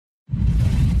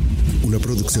una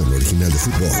producción original de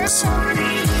Footbox.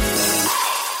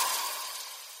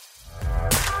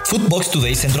 Footbox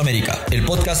Today Centroamérica, el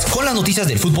podcast con las noticias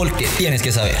del fútbol que tienes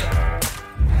que saber.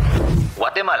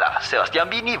 Guatemala, Sebastián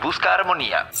Bini busca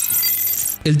armonía.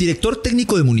 El director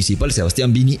técnico de Municipal,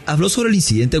 Sebastián Bini, habló sobre el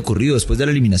incidente ocurrido después de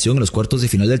la eliminación en los cuartos de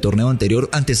final del torneo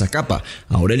anterior ante Zacapa.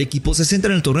 Ahora el equipo se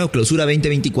centra en el torneo Clausura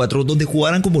 2024, donde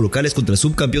jugarán como locales contra el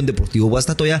subcampeón Deportivo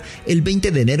Guastatoya el 20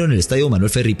 de enero en el estadio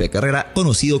Manuel Felipe Carrera,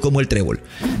 conocido como el Trébol.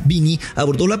 Bini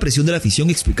abordó la presión de la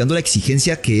afición explicando la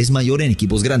exigencia que es mayor en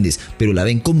equipos grandes, pero la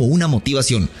ven como una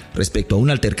motivación. Respecto a un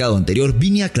altercado anterior,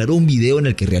 Bini aclaró un video en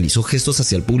el que realizó gestos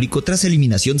hacia el público tras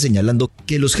eliminación, señalando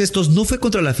que los gestos no fue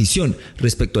contra la afición.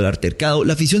 Respecto al altercado,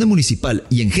 la afición de Municipal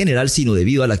y en general, sino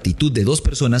debido a la actitud de dos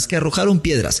personas que arrojaron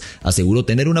piedras. Aseguró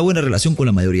tener una buena relación con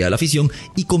la mayoría de la afición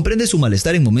y comprende su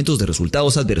malestar en momentos de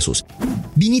resultados adversos.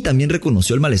 Bini también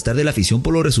reconoció el malestar de la afición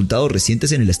por los resultados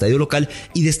recientes en el estadio local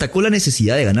y destacó la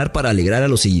necesidad de ganar para alegrar a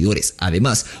los seguidores.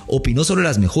 Además, opinó sobre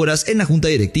las mejoras en la junta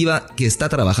directiva, que está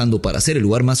trabajando para hacer el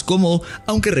lugar más cómodo,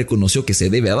 aunque reconoció que se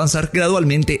debe avanzar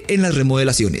gradualmente en las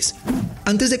remodelaciones.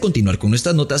 Antes de continuar con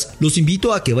nuestras notas, los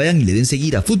invito a que vayan y le den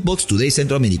seguir a Footbox Today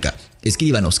Centroamérica.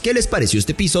 Escríbanos qué les pareció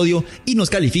este episodio y nos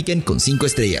califiquen con 5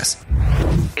 estrellas.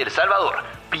 El Salvador,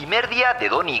 primer día de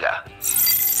Dóniga.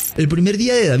 El primer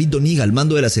día de David Dóniga al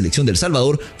mando de la selección de El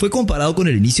Salvador fue comparado con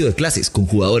el inicio de clases, con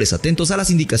jugadores atentos a las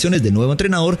indicaciones del nuevo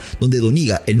entrenador, donde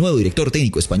Dóniga, el nuevo director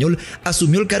técnico español,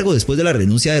 asumió el cargo después de la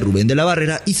renuncia de Rubén de la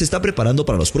Barrera y se está preparando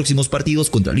para los próximos partidos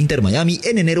contra el Inter Miami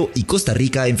en enero y Costa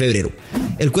Rica en febrero.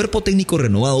 El cuerpo técnico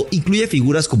renovado incluye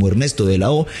figuras como Ernesto de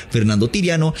la O, Fernando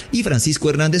Tiriano y Francisco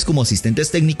Hernández como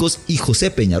asistentes técnicos y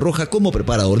José Peñarroja como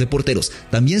preparador de porteros.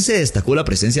 También se destacó la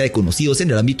presencia de conocidos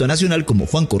en el ámbito nacional como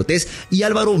Juan Cortés y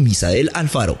Álvaro Misael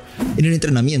Alfaro. En el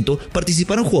entrenamiento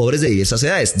participaron jugadores de diversas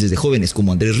edades, desde jóvenes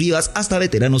como Andrés Rivas hasta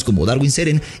veteranos como Darwin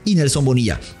Seren y Nelson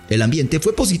Bonilla. El ambiente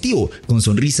fue positivo, con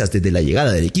sonrisas desde la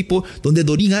llegada del equipo, donde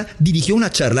Dóniga dirigió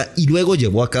una charla y luego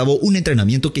llevó a cabo un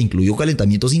entrenamiento que incluyó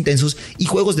calentamientos intensos y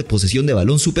juegos de posesión de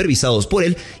balón supervisados por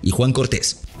él y Juan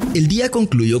Cortés. El día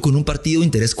concluyó con un partido de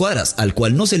interés cuadras, al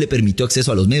cual no se le permitió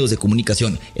acceso a los medios de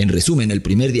comunicación. En resumen, el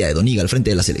primer día de Dóniga al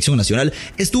frente de la selección nacional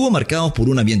estuvo marcado por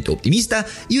un ambiente optimista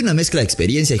y una mezcla de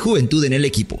experiencia y juventud en el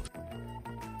equipo.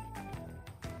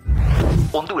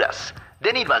 Honduras,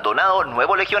 Denil Maldonado,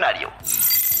 nuevo legionario.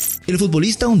 El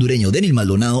futbolista hondureño Denil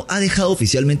Maldonado ha dejado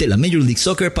oficialmente la Major League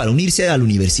Soccer para unirse a la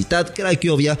Universidad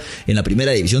Craiovia en la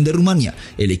primera división de Rumania.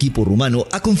 El equipo rumano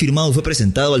ha confirmado y fue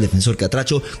presentado al defensor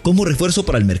catracho como refuerzo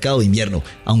para el mercado de invierno.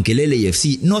 Aunque el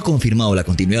LAFC no ha confirmado la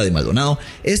continuidad de Maldonado,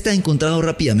 este ha encontrado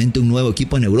rápidamente un nuevo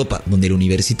equipo en Europa, donde la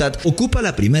Universidad ocupa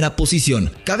la primera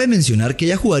posición. Cabe mencionar que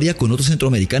ya jugaría con otro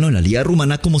centroamericano en la liga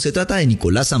rumana, como se trata de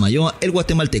Nicolás Amayoa, el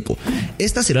guatemalteco.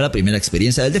 Esta será la primera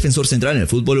experiencia del defensor central en el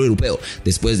fútbol europeo,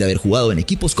 después de haber jugado en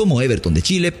equipos como Everton de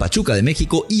Chile, Pachuca de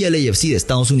México y el LAFC de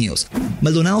Estados Unidos.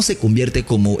 Maldonado se convierte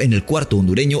como en el cuarto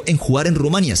hondureño en jugar en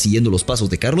Rumania, siguiendo los pasos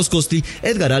de Carlos Costri,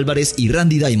 Edgar Álvarez y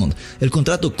Randy Diamond. El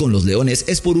contrato con los Leones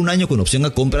es por un año con opción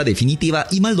a compra definitiva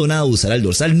y Maldonado usará el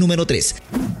dorsal número 3.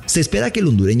 Se espera que el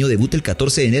hondureño debute el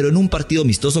 14 de enero en un partido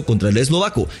amistoso contra el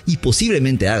eslovaco y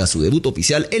posiblemente haga su debut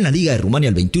oficial en la Liga de Rumania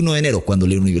el 21 de enero, cuando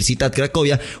la Universidad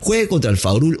Cracovia juegue contra el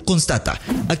Faurul Constata.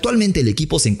 Actualmente el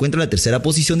equipo se encuentra en la tercera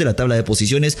posición de la tabla de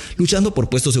posiciones, luchando por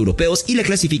puestos europeos y la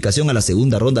clasificación a la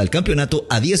segunda ronda del campeonato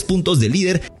a 10 puntos del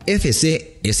líder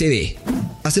FCSB.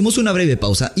 Hacemos una breve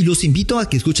pausa y los invito a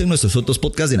que escuchen nuestros otros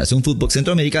podcasts de Nación Footbox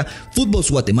Centroamérica, Footbox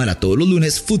Guatemala todos los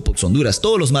lunes, Footbox Honduras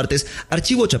todos los martes,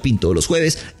 Archivo Chapín todos los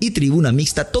jueves y Tribuna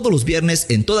Mixta todos los viernes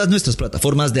en todas nuestras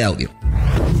plataformas de audio.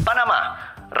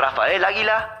 Panamá, Rafael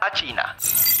Águila a China.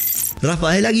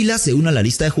 Rafael Águila se une a la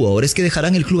lista de jugadores que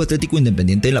dejarán el Club Atlético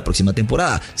Independiente en la próxima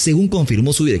temporada, según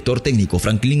confirmó su director técnico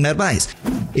Franklin Narváez.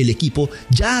 El equipo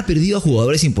ya ha perdido a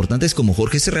jugadores importantes como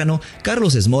Jorge Serrano,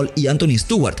 Carlos Small y Anthony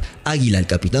Stewart. Águila, el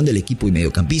capitán del equipo y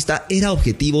mediocampista, era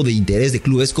objetivo de interés de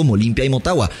clubes como Olimpia y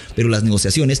Motagua, pero las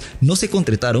negociaciones no se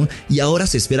concretaron y ahora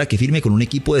se espera que firme con un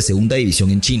equipo de segunda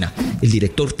división en China. El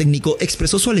director técnico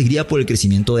expresó su alegría por el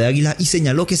crecimiento de Águila y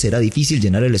señaló que será difícil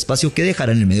llenar el espacio que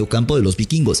dejará en el mediocampo de los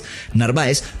vikingos.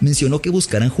 Narváez mencionó que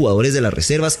buscarán jugadores de las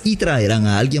reservas y traerán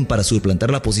a alguien para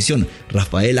suplantar la posición.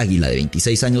 Rafael Águila, de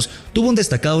 26 años, tuvo un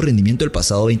destacado rendimiento el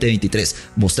pasado 2023,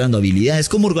 mostrando habilidades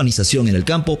como organización en el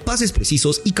campo, pases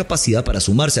precisos y capacidad para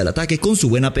sumarse al ataque con su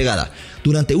buena pegada.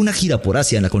 Durante una gira por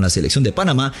Asia con la selección de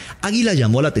Panamá, Águila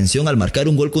llamó la atención al marcar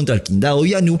un gol contra el Qingdao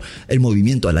Yan'u. El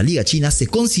movimiento a la Liga China se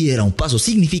considera un paso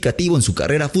significativo en su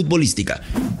carrera futbolística.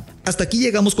 Hasta aquí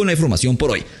llegamos con la información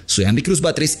por hoy. Soy Andy Cruz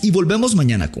Batres y volvemos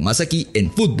mañana con más aquí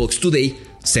en Footbox Today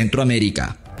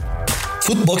Centroamérica.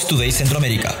 Footbox Today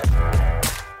Centroamérica.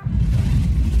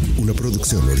 Una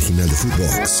producción original de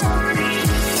Footbox.